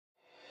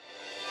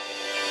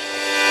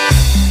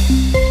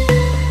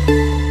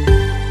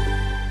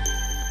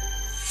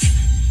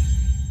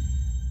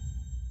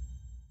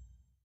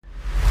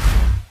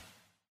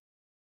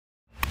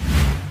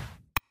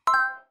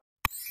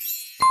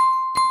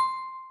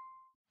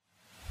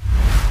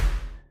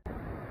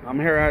I'm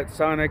here at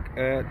Sonic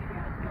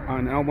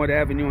on Elmwood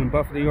Avenue in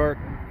Buffalo, New York.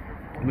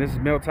 And this is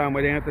Mealtime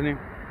with Anthony.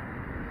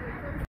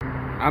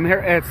 I'm here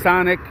at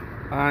Sonic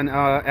on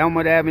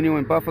Elmwood Avenue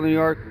in Buffalo, New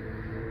York.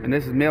 And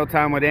this is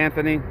Mealtime with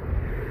Anthony.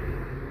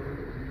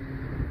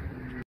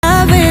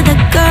 Love with a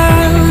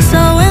girl,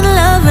 so in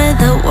love with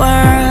the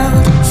world,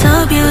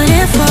 so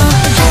beautiful.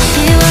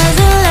 She was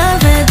in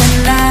love with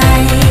the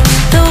night,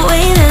 the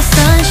way the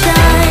sun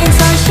shines.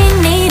 All she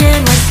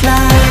needed was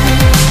love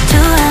to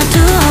have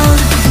to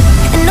hold,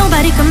 and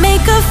nobody could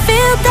make her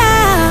feel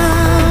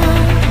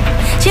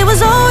down. She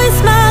was always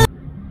smiling.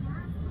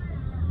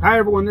 Hi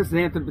everyone, this is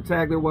Anthony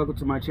Battaglia. Welcome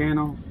to my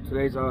channel.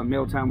 Today's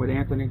Mealtime with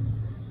Anthony.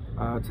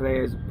 Today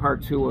is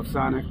part 2 of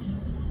Sonic.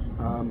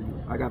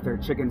 I got their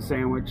chicken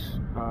sandwich,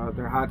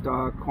 their hot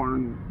dog,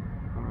 corn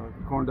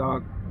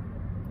dog,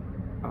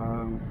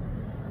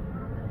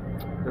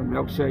 their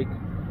milkshake,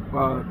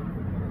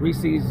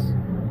 Reese's,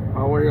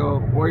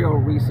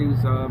 Oreo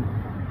Reese's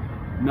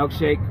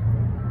milkshake.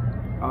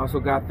 I also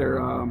got their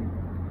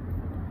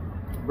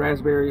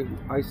raspberry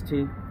iced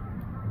tea.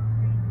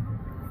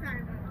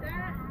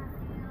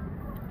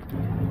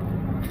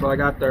 So I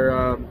got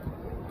their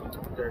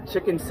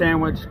chicken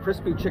sandwich,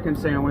 crispy chicken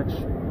sandwich,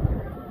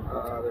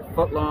 their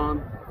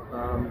Footlong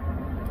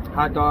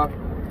Hotdog,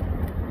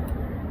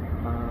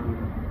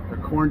 their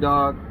corn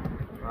dog,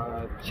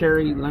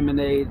 cherry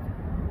lemonade,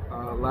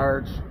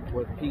 large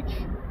with peach,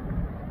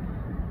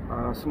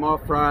 small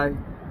fry,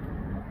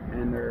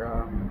 and their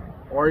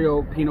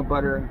Oreo peanut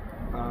butter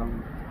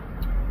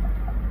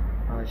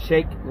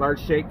shake,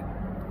 large shake.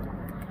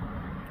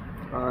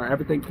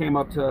 Everything came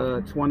up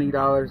to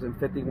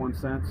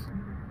 $20.51.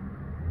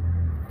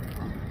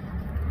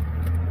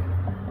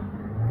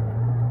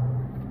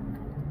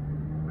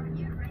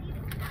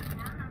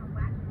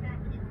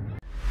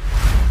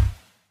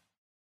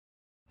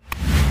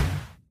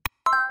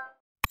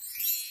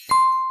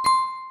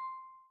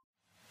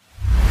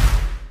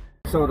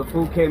 So the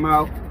food came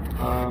out.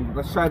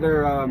 Let's try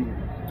their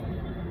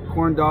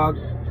corn dog.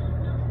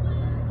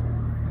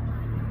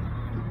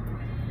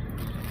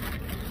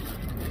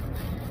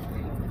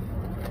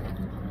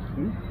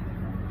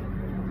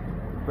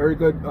 Very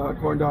good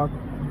corn dog.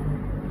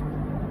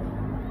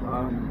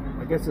 I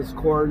guess it's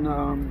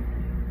cornmeal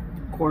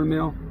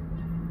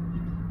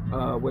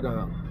with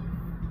a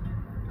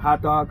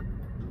hot dog,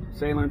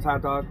 Salem's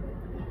hot dog.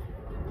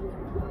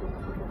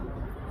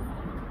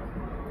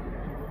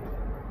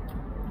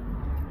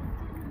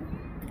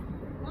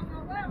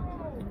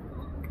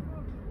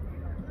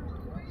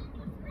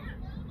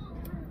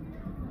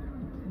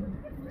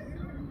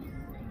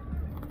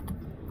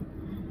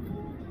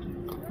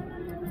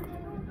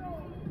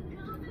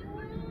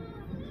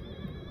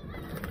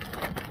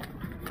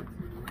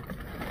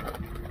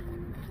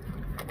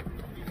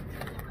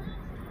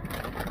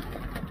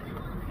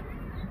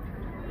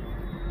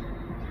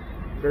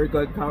 Very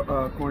good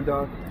corn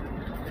dog.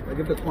 I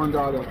give the corn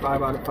dog a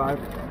 5 out of 5.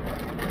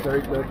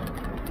 Very good.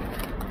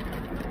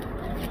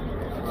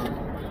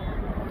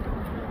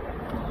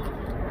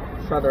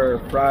 Try their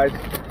fries.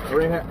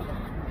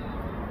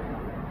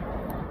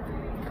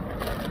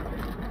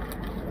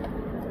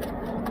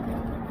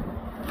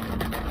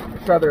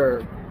 Try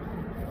their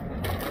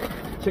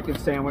chicken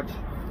sandwich.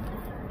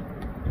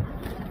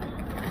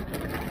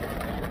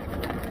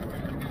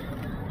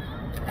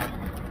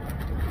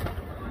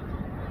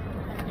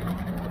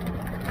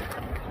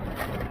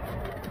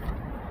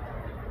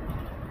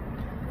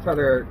 Try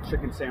their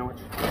chicken sandwich.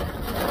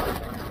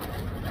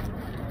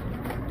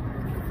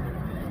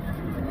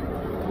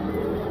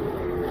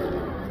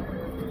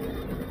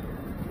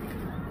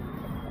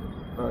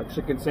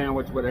 Chicken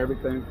sandwich with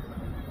everything.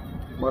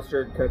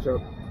 Mustard,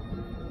 ketchup.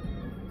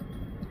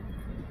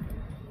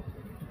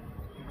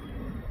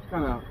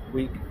 Kind of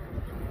weak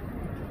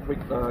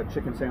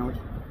chicken sandwich.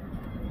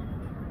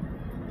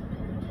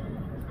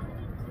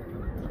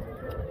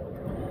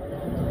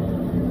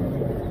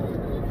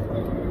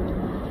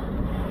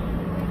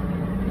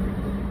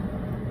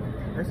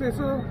 I say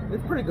so.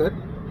 It's pretty good.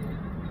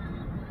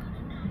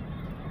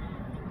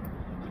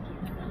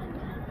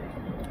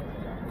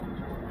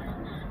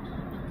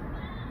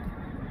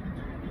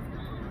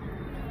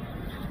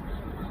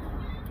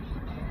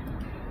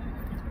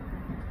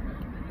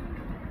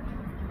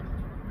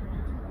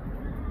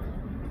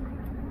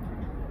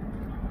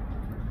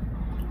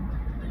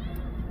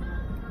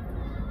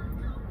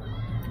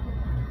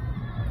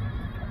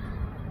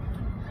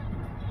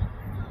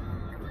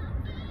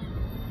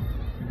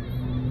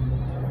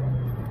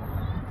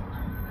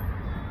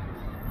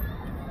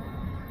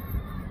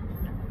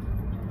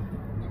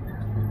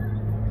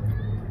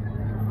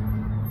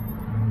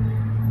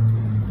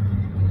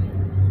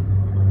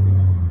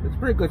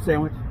 Pretty good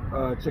sandwich,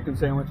 chicken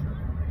sandwich.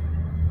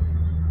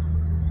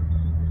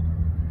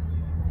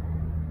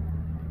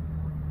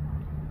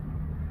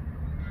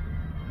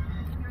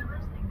 You're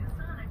listening to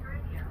Sonic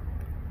Radio.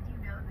 Did you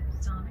know that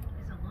Sonic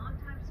is a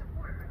longtime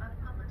supporter of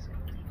public school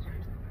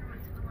teachers through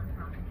its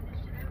philanthropic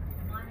initiative,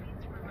 One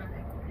Means for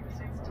Learning? And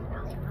since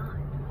 2009,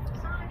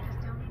 Sonic has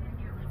donated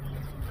nearly $18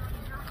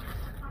 million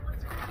to public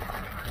schools and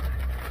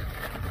projects.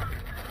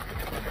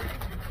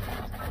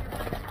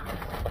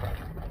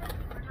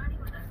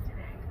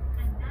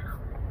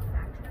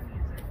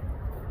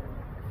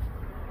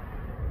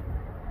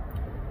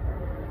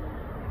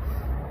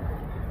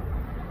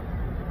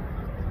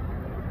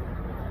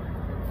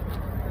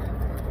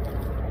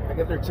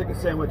 get their chicken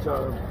sandwich.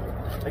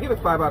 I give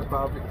it 5 out of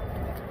 5.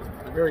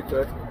 Very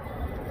good.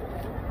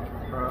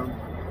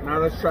 Now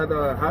let's try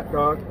the hot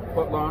dog,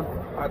 Footlong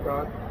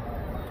Hotdog.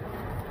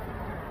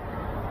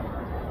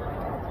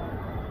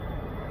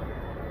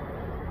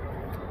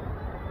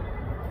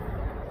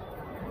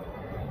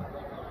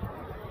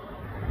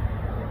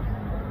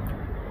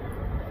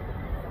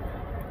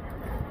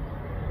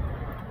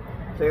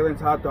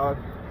 Salem's hot dog,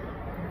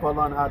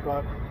 Footlong hot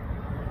dog.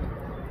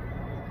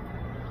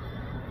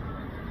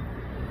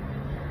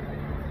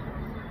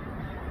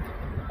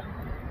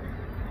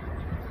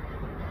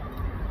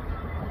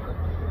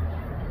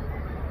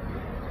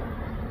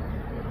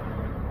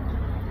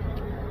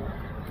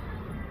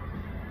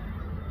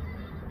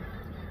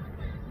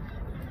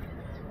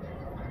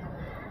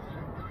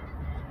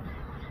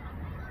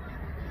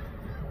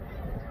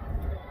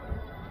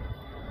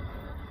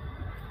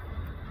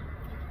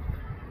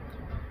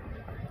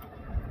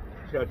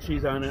 It's got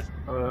cheese on it,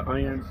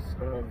 onions,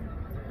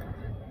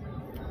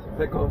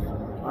 pickles,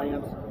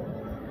 onions,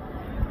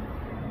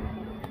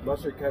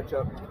 mustard,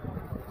 ketchup.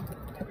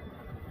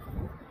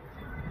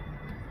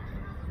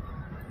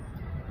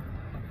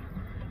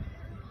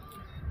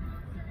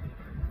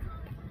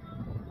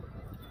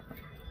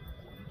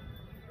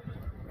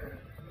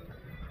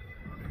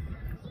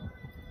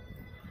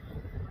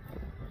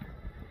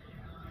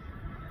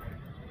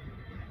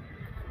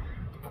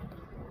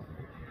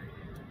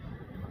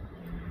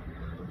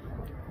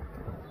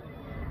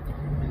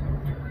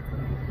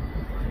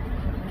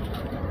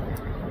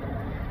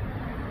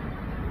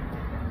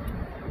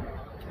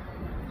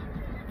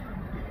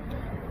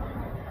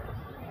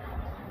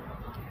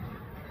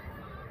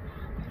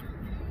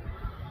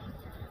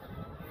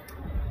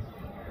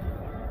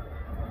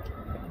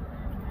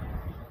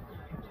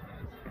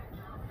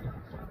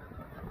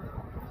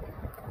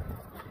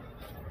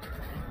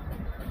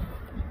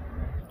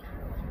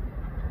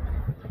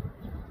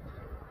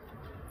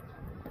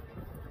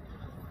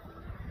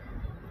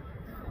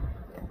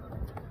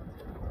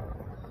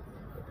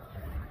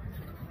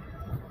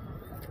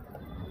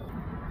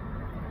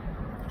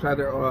 Try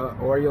their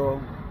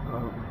Oreo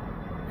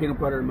peanut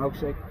butter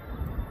milkshake.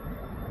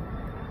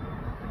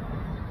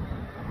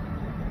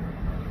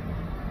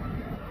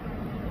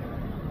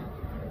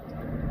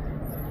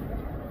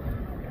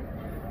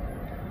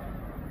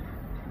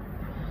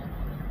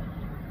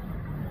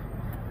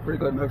 Pretty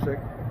good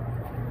milkshake.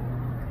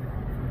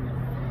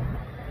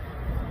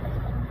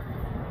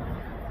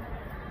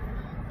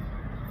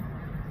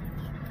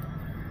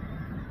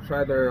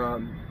 Try their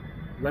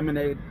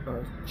lemonade,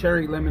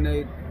 cherry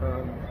lemonade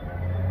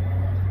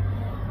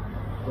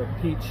with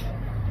peach.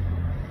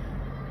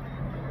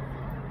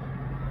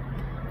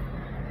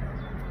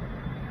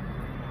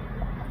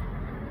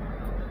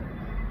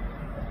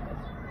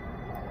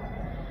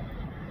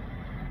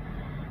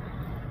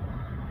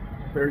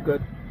 Very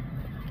good.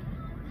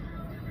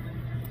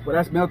 Well,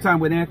 that's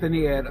Mealtime with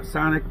Anthony at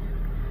Sonic.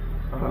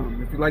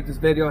 If you like this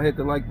video, hit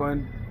the like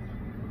button.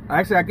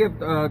 Actually, I give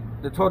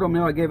the total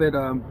meal, I give it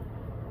 9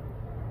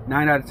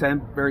 out of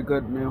 10. Very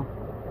good meal.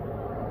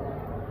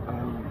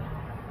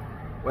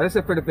 Well, that's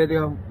it for the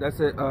video. That's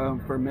it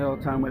for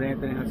Mealtime with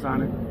Anthony and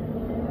Sonic.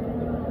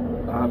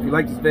 If you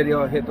like this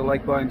video, hit the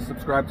like button,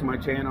 subscribe to my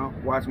channel,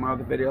 watch my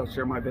other videos,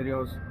 share my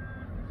videos.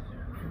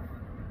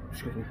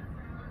 Excuse me.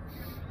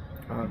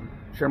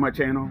 Share my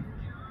channel.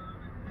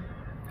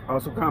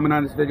 Also comment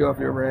on this video if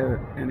you ever had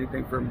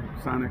anything from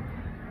Sonic,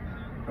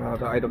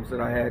 the items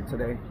that I had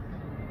today.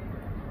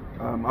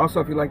 Also,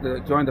 if you'd like to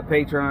join the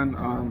Patreon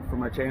for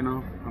my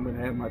channel, I'm going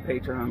to have my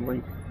Patreon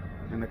link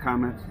in the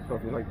comments, so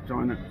if you'd like to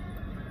join it.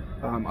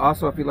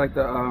 Also, if you'd like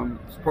to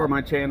support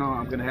my channel,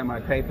 I'm going to have my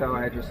PayPal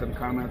address in the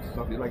comments.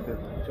 So if you'd like to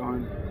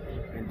join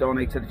and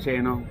donate to the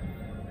channel,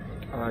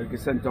 you can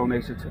send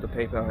donations to the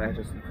PayPal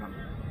address in the comments.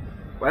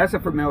 Well, that's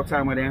it for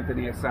Mealtime with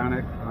Anthony at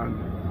Sonic on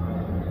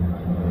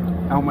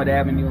Elmwood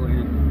Avenue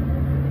and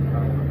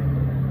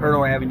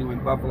Hurdle Avenue in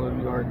Buffalo,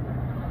 New York.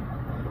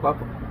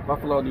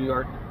 Buffalo, New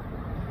York.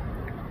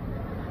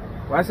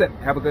 Well, that's it.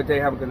 Have a good day.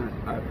 Have a good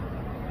night.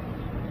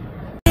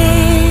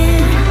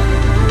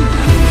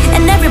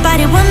 And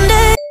everybody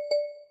wondered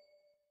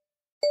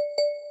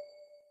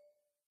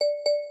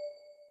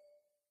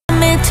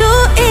me to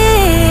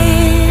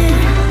end.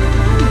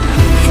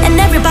 And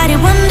everybody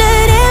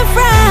wondered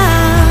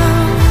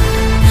around,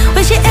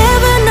 will she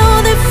ever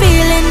know the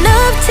feeling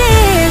of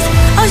tears?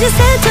 All she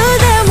said to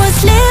them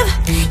was live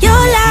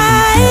your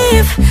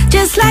life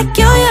just like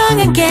you're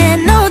young again.